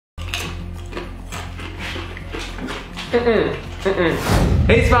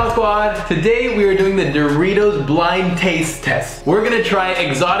Hey Smile Squad! Today we are doing the Doritos blind taste test. We're gonna try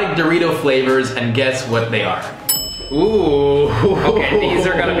exotic Dorito flavors and guess what they are. Ooh. Okay, these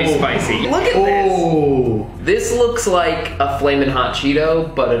are gonna be spicy. Look at this. This looks like a Flamin' Hot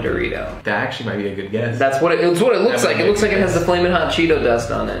Cheeto, but a Dorito. That actually might be a good guess. That's what it looks like. It looks like it has the Flamin' Hot Cheeto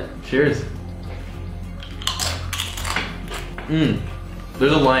dust on it. Cheers.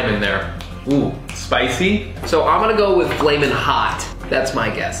 There's a lime in there. Ooh, spicy. So I'm gonna go with Flamin' Hot. That's my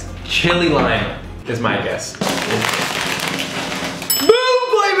guess. Chili lime is my guess. Boom,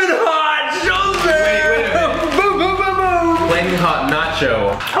 Flamin' Hot! Shows me! Wait. Boom, boom, boom, boom! Flaming Hot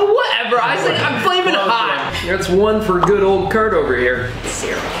Nacho. Oh, whatever, I said I'm Flamin' Hot. That's one for good old Kurt over here.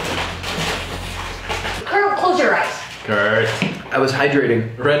 Zero. Kurt, close your eyes. Kurt. I was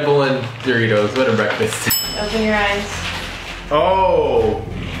hydrating. Red Bull and Doritos, what a breakfast. Open your eyes. Oh,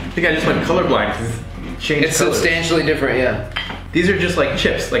 I think I just went colorblind because it's changed It's colors. substantially different, yeah. These are just like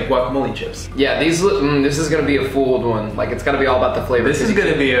chips, like guacamole chips. Yeah, these look, this is gonna be a fooled one. Like, it's gonna be all about the flavor. This is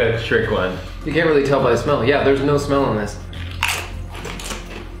gonna be a trick one. You can't really tell by the smell. Yeah, there's no smell in this.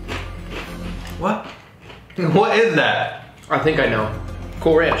 What? What is that? I think I know.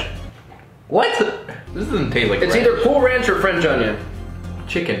 Cool Ranch. What? This doesn't taste like It's ranch. either Cool Ranch or French onion.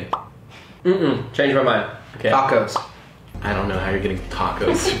 Chicken. Change my mind. Okay. Tacos. I don't know how you're getting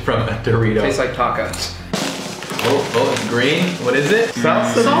tacos from a Dorito. Tastes like tacos. Oh, it's green. What is it?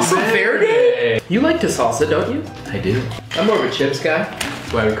 Salsa verde? You like to salsa, don't you? I do. I'm more of a chips guy.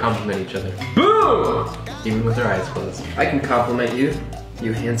 That's why we compliment each other. Boom! Even with our eyes closed. I can compliment you,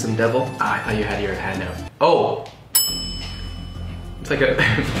 you handsome devil. Ah, I thought you had your hand out. Oh! It's like a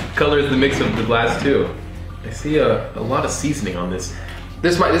colors the mix of the last two. I see a lot of seasoning on this.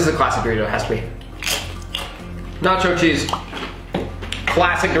 This is a classic Dorito, it has to be. Nacho cheese.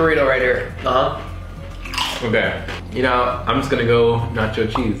 Classic Dorito right here. Okay. You know, I'm just gonna go nacho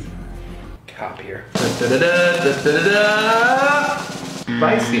cheese. Cop here.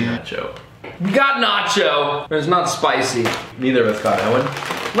 Spicy nacho. Got nacho. It's not spicy. Neither of us got that one.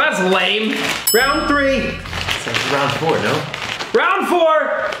 That's lame. Round 3. It's like round 4, no? Round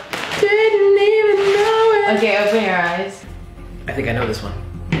 4. Didn't even know it. Okay, open your eyes. I think I know this one.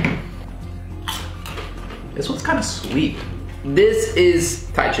 This one's kind of sweet. This is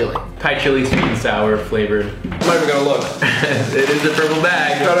Thai chili. Thai chili, sweet and sour flavored. I'm not even gonna look. It is a purple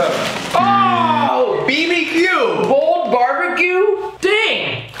bag. Shut up. Oh! BBQ! Bold barbecue?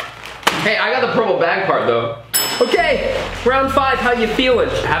 Dang! Hey, I got the purple bag part though. Okay, round 5, how you feeling?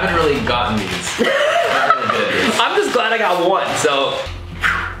 I haven't really gotten these. Not really good at this. I'm just glad I got one, so.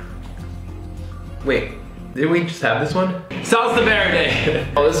 Wait, did we just have this one? Salsa verde!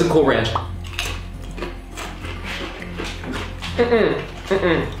 Oh, this is a Cool Ranch.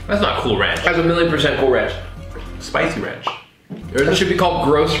 That's not Cool Ranch. That's 1,000,000% Cool Ranch. Spicy ranch. It should be called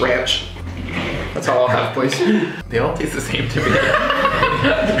Gross Ranch. That's all I'll have, please. They all taste the same to me.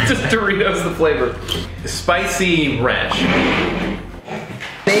 Just Doritos, the flavor. Spicy ranch.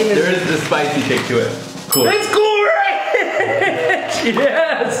 Name is. There is the spicy kick to it. Cool. It's Cool Ranch!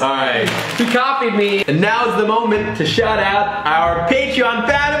 Yes! Alright. He copied me. And now is the moment to shout out our Patreon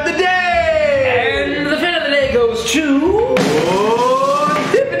fan of the day! And the fan of the day goes to.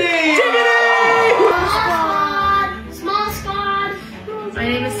 Tiffany! Small squad. My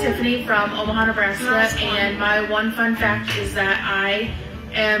name is Tiffany from Omaha, Nebraska, and my one fun fact is that I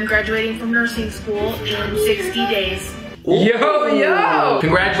am graduating from nursing school in 60 days. Yo!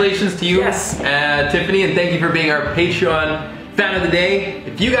 Congratulations to you, Yes. Tiffany, and thank you for being our Patreon fan of the day.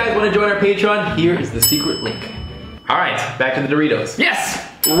 If you guys want to join our Patreon, here is the secret link. Alright, back to the Doritos. Yes!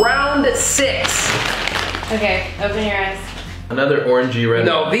 Round 6. Okay, open your eyes. Another orangey red.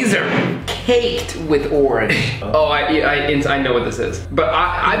 No, these are caked with orange. Oh, I know what this is. But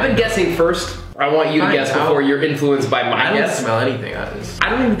I've been guessing first. I want you to guess before you're influenced by my I don't guess. smell anything out of this. I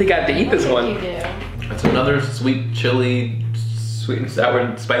don't even think I have to eat this You one. do. It's another sweet chili, sweet and sour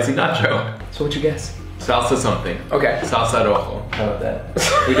and spicy nacho. So what you guess? Salsa something. Okay. Salsa rojo. How about that?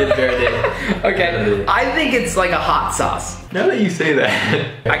 We did verde. Okay. I think it's like a hot sauce. Now that you say that.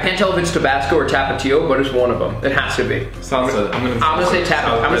 I can't tell if it's Tabasco or Tapatio, but it's one of them. It has to be. Salsa. I'm gonna say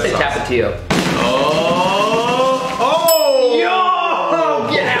Tapatio. Oh! Oh!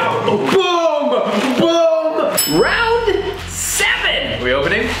 Yo! Yeah! Boom! Round 7! Are we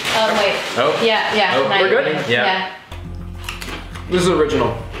opening? Wait. Oh. Yeah. Oh, now we're you're good? ready. Yeah. This is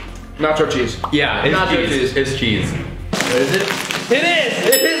original. Nacho cheese. Yeah, it's Nacho cheese. cheese. It's cheese. What is it? It is!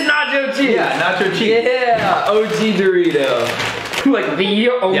 It is nacho cheese! Yeah, nacho cheese. Yeah! OG Dorito. Like the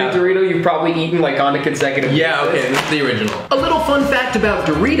only Dorito you've probably eaten like on a consecutive Yeah, basis. okay, this is the original. A little fun fact about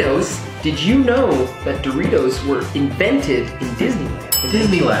Doritos. Did you know that Doritos were invented in Disneyland?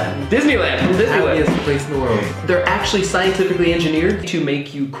 Disneyland. Disneyland. Happiest place in the world. They're actually scientifically engineered to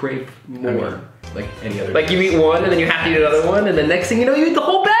make you crave more. Like any other. Like you eat one and then you have to eat another one and the next thing you know you eat the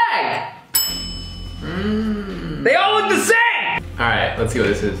whole bag. They all look the same. All right, let's see what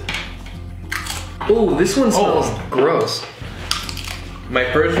this is. Ooh, this one smells gross. My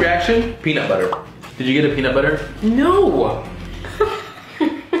first reaction, peanut butter. Did you get a peanut butter? No.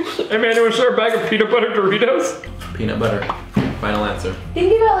 Hey man, you want to share a bag of peanut butter Doritos? Peanut butter. Final answer.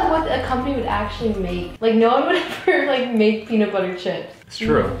 Think about like what a company would actually make. Like no one would ever like make peanut butter chips. It's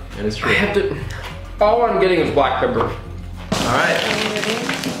true. It is true. I have to. All I'm getting is black pepper. All right.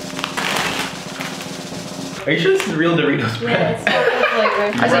 Are you sure this is real Doritos bread? Yeah, it's so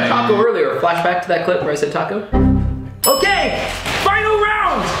good flavor. I said taco earlier. Flashback to that clip where I said taco. Okay, final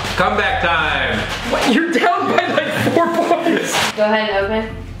round. Comeback time. What? You're down by like 4 points. Go ahead and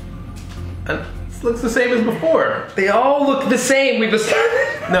open. And this looks the same as before. They all look the same. We've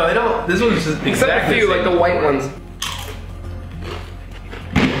decided. No, they don't. This one's just Except exactly a few, the like same. the white ones.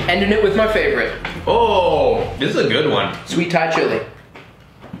 Ending it with my favorite. Oh, this is a good one. Sweet Thai chili.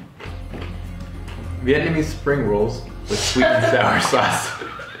 Vietnamese spring rolls with sweet and sour sauce.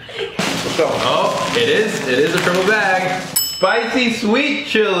 Let's go. Oh, it is a triple bag. Spicy sweet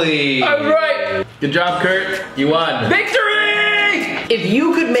chili. All right. Good job, Kurt. You won. Victory! If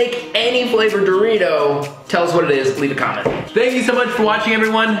you could make any flavored Dorito, tell us what it is, leave a comment. Thank you so much for watching,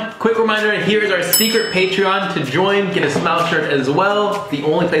 everyone. Quick reminder, here is our secret Patreon to join, get a smile shirt as well. The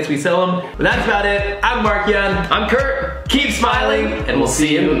only place we sell them. But that's about it. I'm Markian. I'm Kurt. Keep smiling, and we'll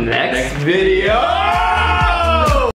see you in the next video.